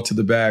the ball to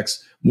the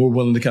backs, more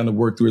willing to kind of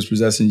work through his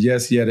possession.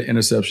 Yes, he had an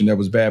interception that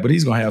was bad, but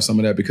he's going to have some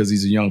of that because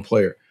he's a young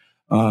player.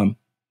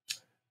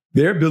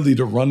 Their ability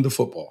to run the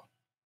football.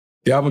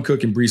 Dalvin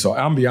Cook and Breece Hall. I'm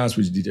going to be honest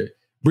with you, DJ.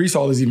 Breece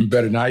Hall is even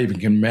better than I even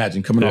can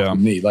imagine coming off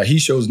the knee. Like, he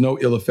shows no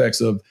ill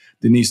effects of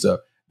the knee stuff.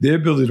 Their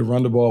ability to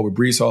run the ball with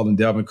Breece Hall and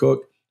Dalvin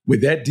Cook,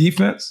 with that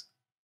defense,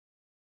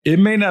 it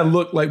may not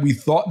look like we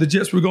thought the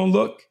Jets were going to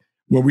look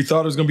when we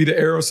thought it was going to be the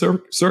Arrow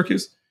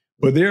Circus,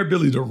 but their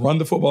ability to run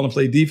the football and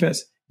play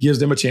defense gives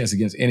them a chance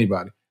against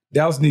anybody.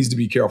 Dallas needs to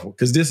be careful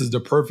because this is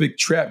the perfect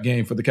trap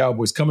game for the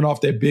Cowboys. Coming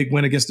off that big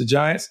win against the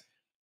Giants,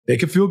 they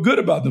can feel good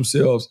about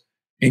themselves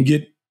and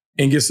get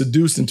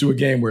seduced into a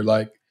game where,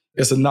 like,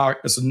 it's a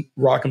rock'em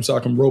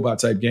sock'em robot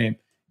type game,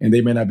 and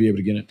they may not be able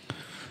to get it.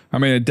 I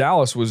mean,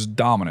 Dallas was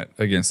dominant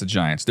against the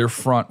Giants. Their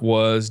front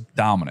was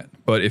dominant.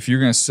 But if you're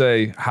going to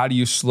say, how do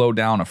you slow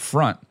down a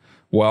front?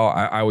 Well,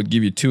 I would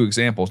give you two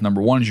examples.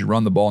 Number one is you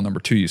run the ball. Number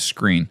two, you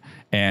screen.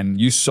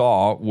 And you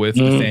saw with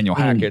Nathaniel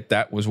Hackett,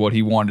 that was what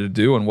he wanted to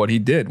do and what he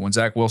did when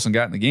Zach Wilson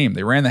got in the game.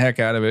 They ran the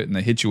heck out of it, and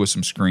they hit you with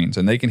some screens.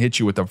 And they can hit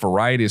you with a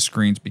variety of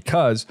screens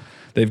because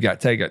they got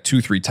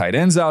 2-3 tight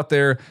ends out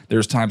there.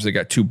 There's times they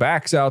got 2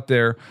 backs out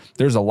there.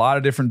 There's a lot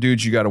of different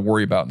dudes you got to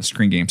worry about in the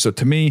screen game. So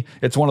to me,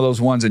 it's one of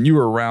those ones, and you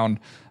were around,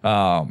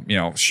 I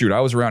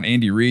was around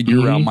Andy Reid.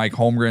 You were around Mike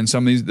Holmgren.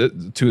 Some of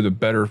these, two of the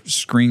better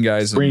screen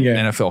guys in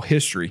NFL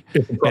history.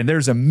 And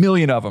there's a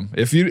million of them.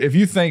 If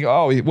you think,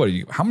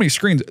 how many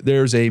screens?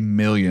 There's a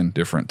million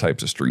different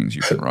types of screens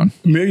you can run.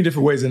 A million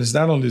different ways. And it's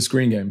not only the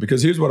screen game,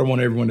 because here's what I want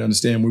everyone to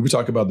understand. When we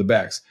talk about the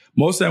backs,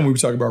 most of the time when we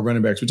talk about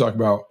running backs, we talk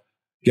about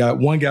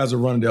one guy's a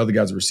runner, the other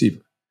guy's a receiver.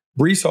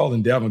 Breece Hall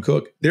and Dalvin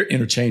Cook, they're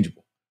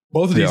interchangeable.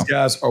 Both of these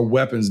guys are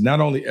weapons,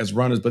 not only as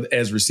runners, but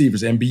as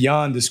receivers and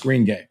beyond the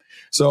screen game.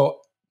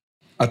 So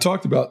I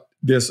talked about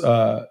this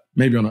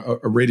maybe on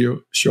a radio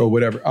show or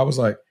whatever. I was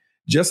like,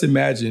 just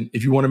imagine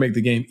if you want to make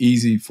the game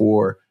easy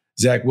for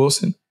Zach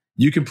Wilson,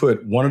 you can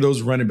put one of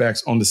those running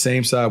backs on the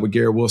same side with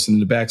Garrett Wilson in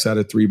the backside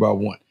of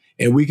 3-by-1.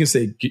 And we can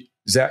say,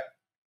 Zach,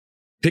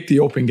 pick the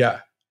open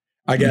guy.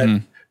 I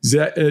got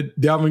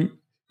Dalvin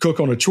Cook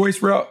on a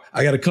choice route.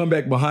 I got to come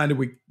back behind it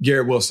with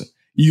Garrett Wilson.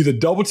 You either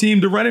double team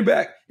the running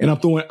back and I'm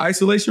throwing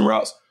isolation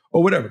routes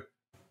or whatever.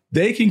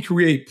 They can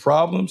create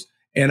problems.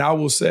 And I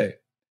will say,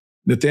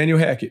 Nathaniel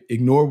Hackett,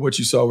 ignore what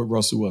you saw with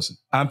Russell Wilson.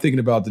 I'm thinking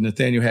about the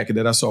Nathaniel Hackett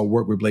that I saw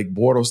work with Blake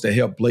Bortles that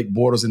helped Blake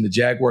Bortles and the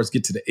Jaguars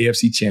get to the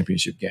AFC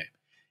Championship game.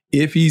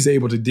 If he's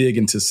able to dig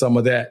into some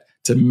of that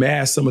to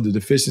mask some of the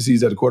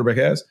deficiencies that the quarterback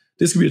has,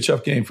 this could be a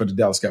tough game for the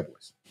Dallas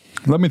Cowboys.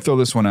 Let me throw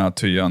this one out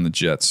to you on the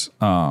Jets.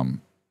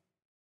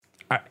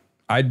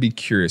 I'd be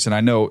curious, and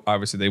I know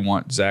obviously they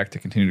want Zach to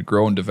continue to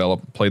grow and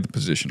develop, play the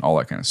position, all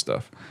that kind of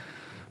stuff.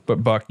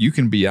 But Buck, you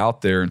can be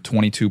out there in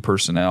 22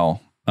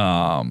 personnel,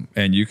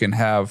 and you can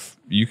have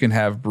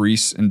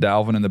Breece and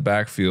Dalvin in the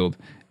backfield,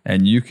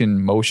 and you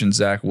can motion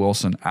Zach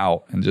Wilson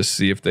out and just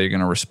see if they're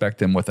going to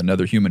respect him with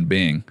another human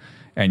being,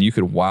 and you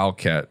could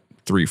wildcat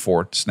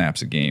 3-4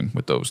 snaps a game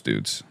with those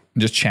dudes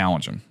and just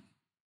challenge them.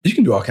 You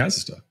can do all kinds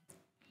of stuff.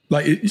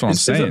 Like that's what I'm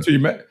saying. Up to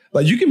you.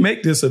 Like you can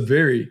make this a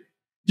very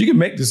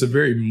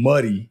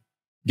muddy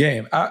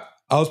game. I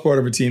was part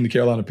of a team, the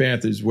Carolina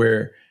Panthers,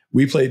 where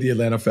we played the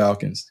Atlanta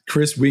Falcons.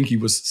 Chris Winkie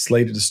was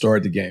slated to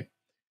start the game.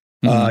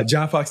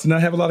 John Fox did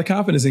not have a lot of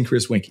confidence in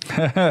Chris Winkie.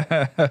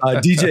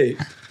 DJ,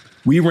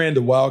 we ran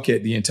the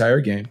Wildcat the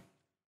entire game,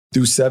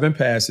 threw 7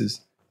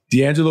 passes.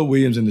 D'Angelo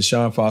Williams and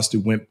Deshaun Foster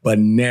went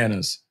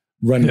bananas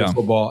running the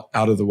football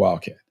out of the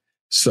Wildcat.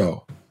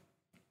 So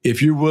if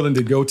you're willing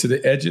to go to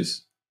the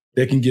edges,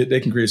 they can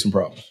create some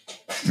problems.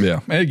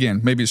 Yeah. And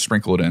again, maybe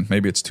sprinkle it in.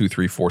 Maybe it's 2,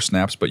 3, 4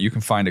 snaps, but you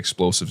can find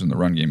explosives in the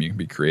run game. You can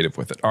be creative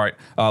with it. All right.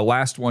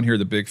 Last one here,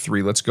 the big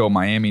 3. Let's go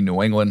Miami,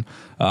 New England.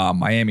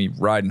 Miami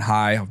riding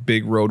high, a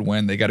big road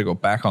win. They got to go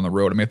back on the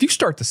road. I mean, if you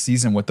start the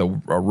season with a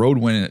road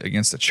win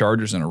against the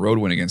Chargers and a road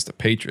win against the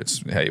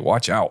Patriots, hey,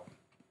 watch out.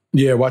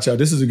 Yeah, watch out.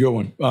 This is a good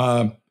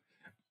one.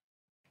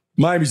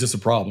 Miami's just a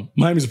problem.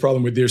 Miami's a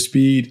problem with their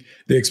speed,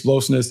 their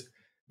explosiveness.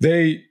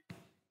 They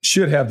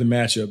should have the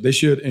matchup. They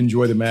should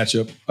enjoy the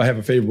matchup. I have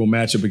a favorable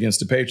matchup against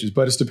the Patriots,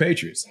 but it's the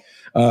Patriots.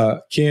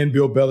 Can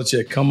Bill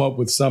Belichick come up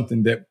with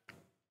something that,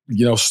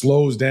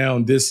 slows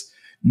down this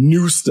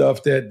new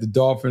stuff that the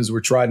Dolphins were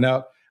trying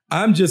out?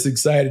 I'm just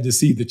excited to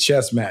see the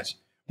chess match.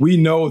 We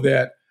know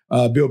that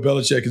Bill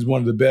Belichick is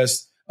one of the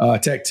best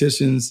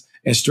tacticians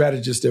and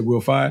strategists that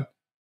we'll find.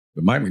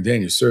 But Mike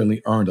McDaniel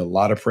certainly earned a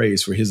lot of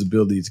praise for his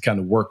ability to kind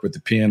of work with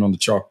the pen on the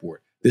chalkboard.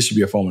 This should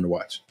be a fun one to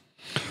watch.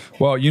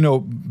 Well,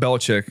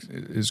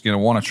 Belichick is going to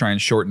want to try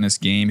and shorten this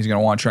game. He's going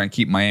to want to try and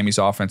keep Miami's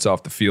offense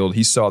off the field.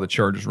 He saw the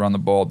Chargers run the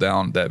ball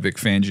down that Vic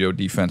Fangio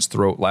defense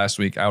throat last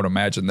week. I would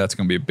imagine that's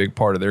going to be a big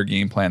part of their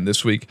game plan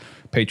this week.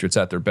 Patriots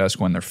at their best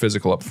when they're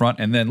physical up front.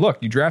 And then, look,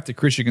 you drafted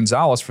Christian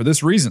Gonzalez for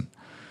this reason.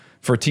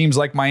 for teams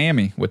like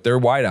Miami with their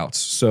wideouts.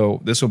 So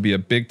this will be a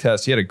big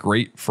test. He had a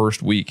great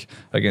first week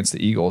against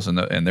the Eagles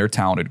and their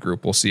talented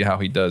group. We'll see how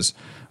he does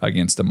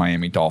against the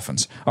Miami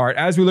Dolphins. All right,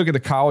 as we look at the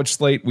college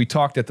slate, we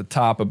talked at the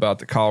top about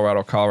the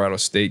Colorado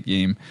State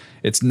game.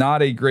 It's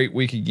not a great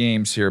week of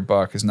games here,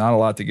 Buck. It's not a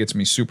lot that gets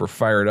me super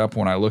fired up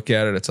when I look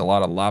at it. It's a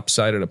lot of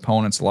lopsided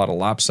opponents, a lot of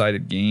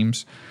lopsided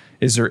games.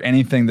 Is there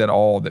anything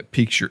that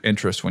piques your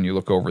interest when you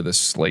look over this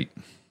slate?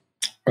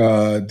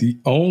 The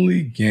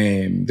only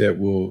game that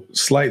will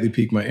slightly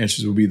pique my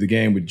interest will be the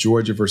game with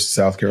Georgia versus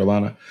South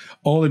Carolina,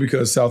 only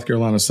because South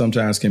Carolina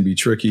sometimes can be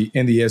tricky.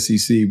 In the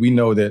SEC, we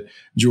know that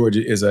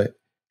Georgia is a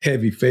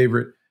heavy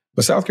favorite,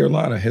 but South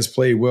Carolina has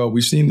played well.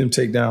 We've seen them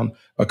take down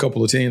a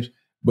couple of teams,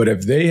 but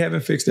if they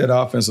haven't fixed that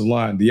offensive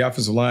line, the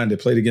offensive line that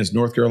played against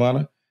North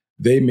Carolina,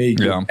 they may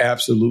get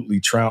absolutely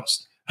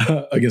trounced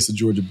against the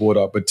Georgia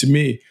Bulldog. But to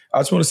me, I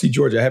just want to see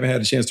Georgia. I haven't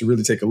had a chance to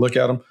really take a look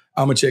at them.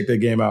 I'm going to check that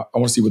game out. I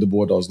want to see what the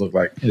Bulldogs look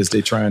like as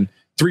they try and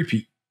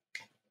three-peat.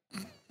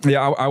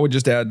 Yeah, I would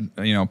just add,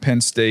 Penn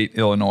State,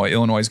 Illinois.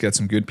 Illinois's got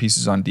some good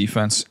pieces on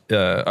defense.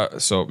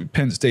 So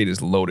Penn State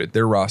is loaded.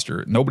 Their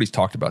roster, nobody's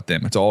talked about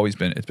them.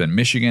 It's been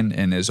Michigan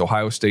and is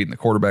Ohio State in the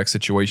quarterback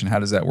situation. How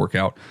does that work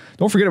out?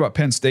 Don't forget about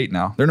Penn State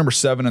now. They're number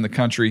 7 in the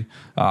country.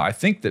 I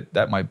think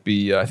that might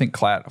be, I think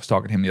Klatt, I was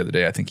talking to him the other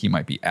day. I think he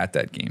might be at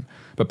that game.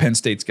 But Penn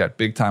State's got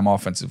big-time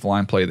offensive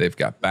line play. They've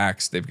got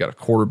backs. They've got a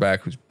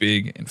quarterback who's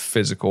big and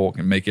physical,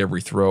 can make every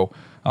throw.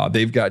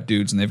 They've got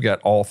dudes, and they've got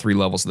all 3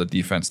 levels of the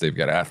defense. They've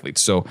got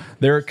athletes. So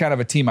they're kind of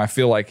a team I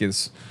feel like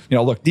is,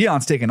 look,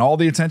 Deion's taking all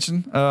the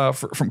attention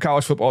from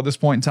college football at this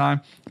point in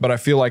time. But I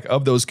feel like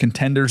of those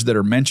contenders that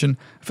are mentioned,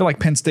 I feel like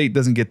Penn State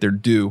doesn't get their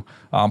due.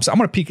 So I'm going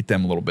to peek at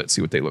them a little bit,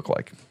 see what they look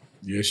like.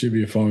 Yeah, it should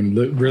be a fun.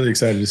 Really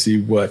excited to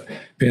see what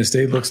Penn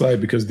State looks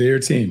like because their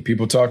team,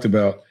 people talked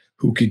about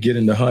who could get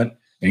in the hunt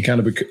and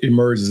kind of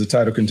emerge as a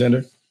title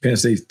contender. Penn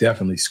State's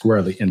definitely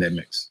squarely in that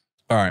mix.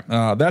 All right,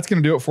 that's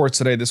going to do it for us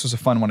today. This was a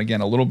fun one.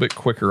 Again, a little bit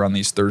quicker on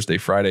these Thursday,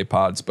 Friday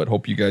pods, but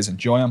hope you guys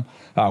enjoy them.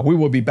 We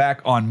will be back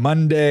on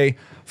Monday.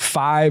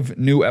 5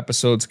 new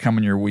episodes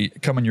coming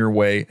your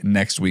way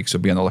next week, so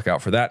be on the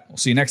lookout for that. We'll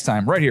see you next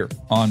time right here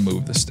on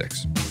Move the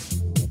Sticks.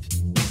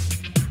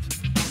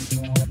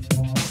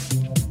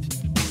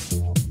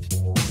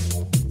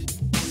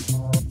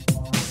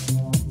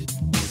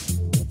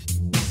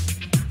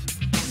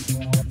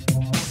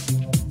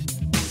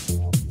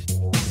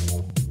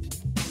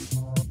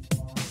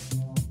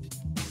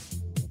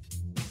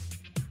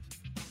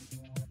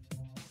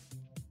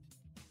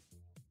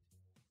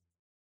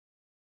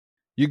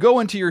 You go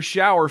into your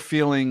shower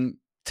feeling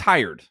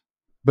tired,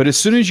 but as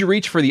soon as you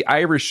reach for the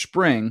Irish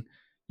Spring,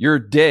 your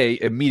day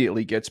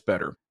immediately gets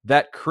better.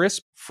 That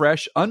crisp,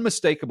 fresh,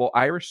 unmistakable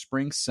Irish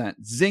Spring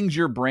scent zings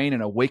your brain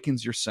and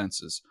awakens your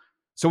senses.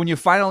 So when you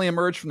finally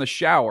emerge from the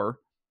shower,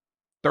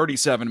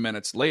 37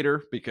 minutes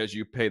later, because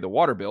you pay the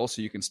water bill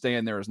so you can stay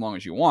in there as long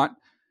as you want,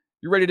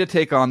 you're ready to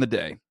take on the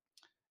day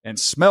and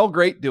smell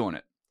great doing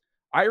it.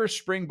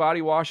 Irish Spring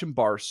Body Wash and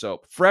Bar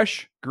Soap.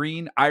 Fresh,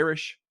 green,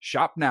 Irish.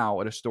 Shop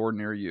now at a store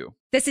near you.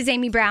 This is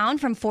Amy Brown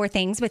from 4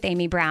 Things with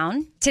Amy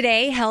Brown.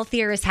 Today,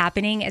 healthier is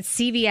happening at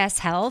CVS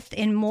Health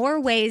in more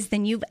ways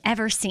than you've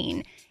ever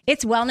seen.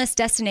 It's wellness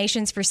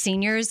destinations for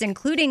seniors,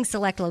 including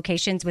select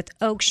locations with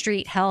Oak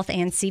Street Health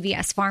and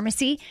CVS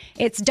Pharmacy.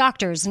 It's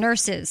doctors,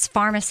 nurses,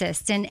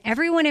 pharmacists, and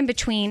everyone in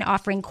between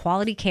offering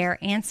quality care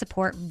and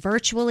support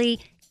virtually,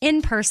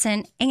 in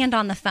person, and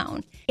on the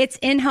phone. It's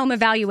in-home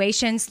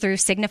evaluations through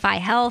Signify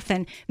Health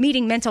and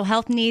meeting mental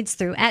health needs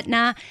through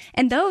Aetna.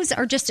 And those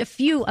are just a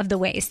few of the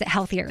ways that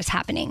healthier is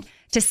happening.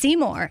 To see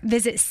more,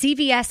 visit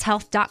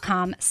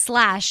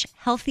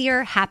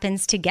cvshealth.com/healthier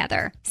happens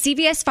together.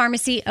 CVS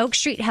Pharmacy, Oak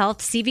Street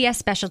Health, CVS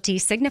Specialty,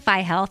 Signify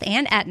Health,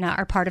 and Aetna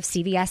are part of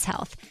CVS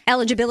Health.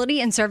 Eligibility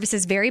and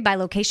services vary by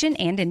location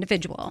and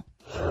individual.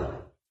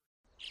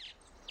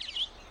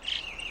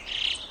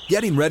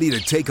 Getting ready to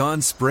take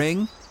on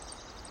spring?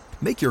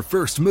 Make your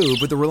first move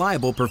with the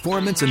reliable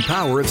performance and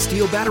power of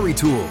Steel battery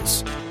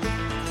tools.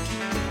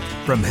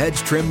 From hedge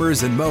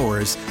trimmers and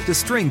mowers to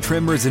string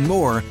trimmers and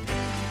more,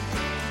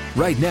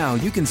 right now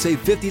you can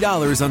save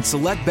 $50 on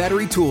select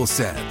battery tool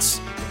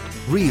sets.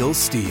 Real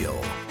Steel.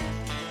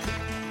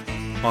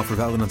 Offer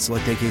valid on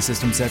select AK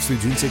system sets through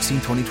June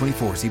 16,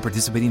 2024. See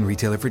participating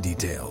retailer for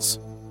details.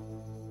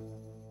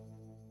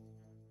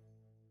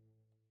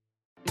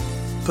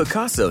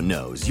 Picasso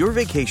knows your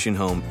vacation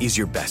home is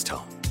your best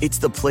home. It's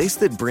the place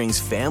that brings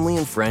family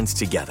and friends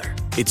together.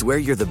 It's where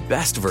you're the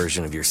best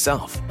version of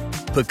yourself.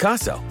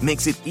 Picasso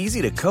makes it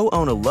easy to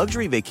co-own a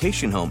luxury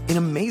vacation home in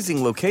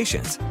amazing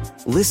locations.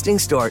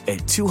 Listings start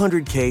at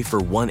 $200K for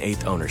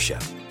 1/8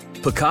 ownership.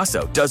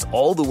 Picasso does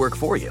all the work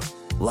for you.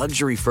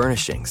 Luxury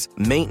furnishings,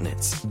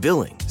 maintenance,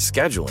 billing,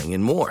 scheduling,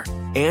 and more.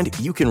 And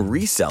you can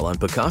resell on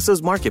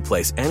Picasso's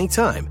marketplace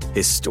anytime,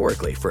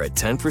 historically for a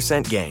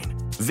 10% gain.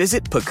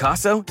 Visit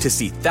Picasso to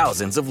see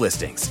thousands of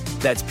listings.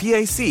 That's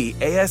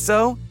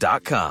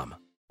PACASO.com.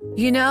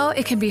 You know,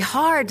 it can be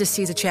hard to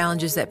see the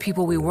challenges that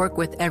people we work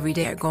with every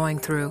day are going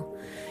through.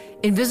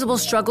 Invisible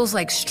struggles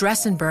like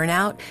stress and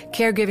burnout,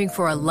 caregiving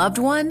for a loved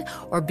one,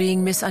 or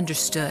being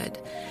misunderstood.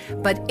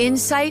 But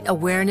insight,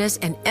 awareness,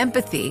 and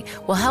empathy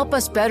will help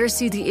us better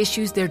see the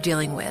issues they're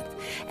dealing with.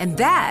 And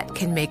that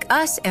can make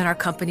us and our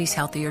companies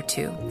healthier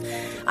too.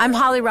 I'm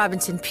Holly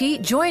Robinson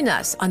Peete. Join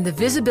us on The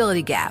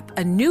Visibility Gap,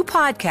 a new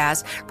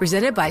podcast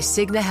presented by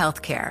Cigna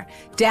Healthcare.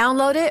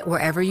 Download it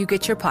wherever you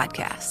get your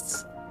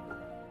podcasts.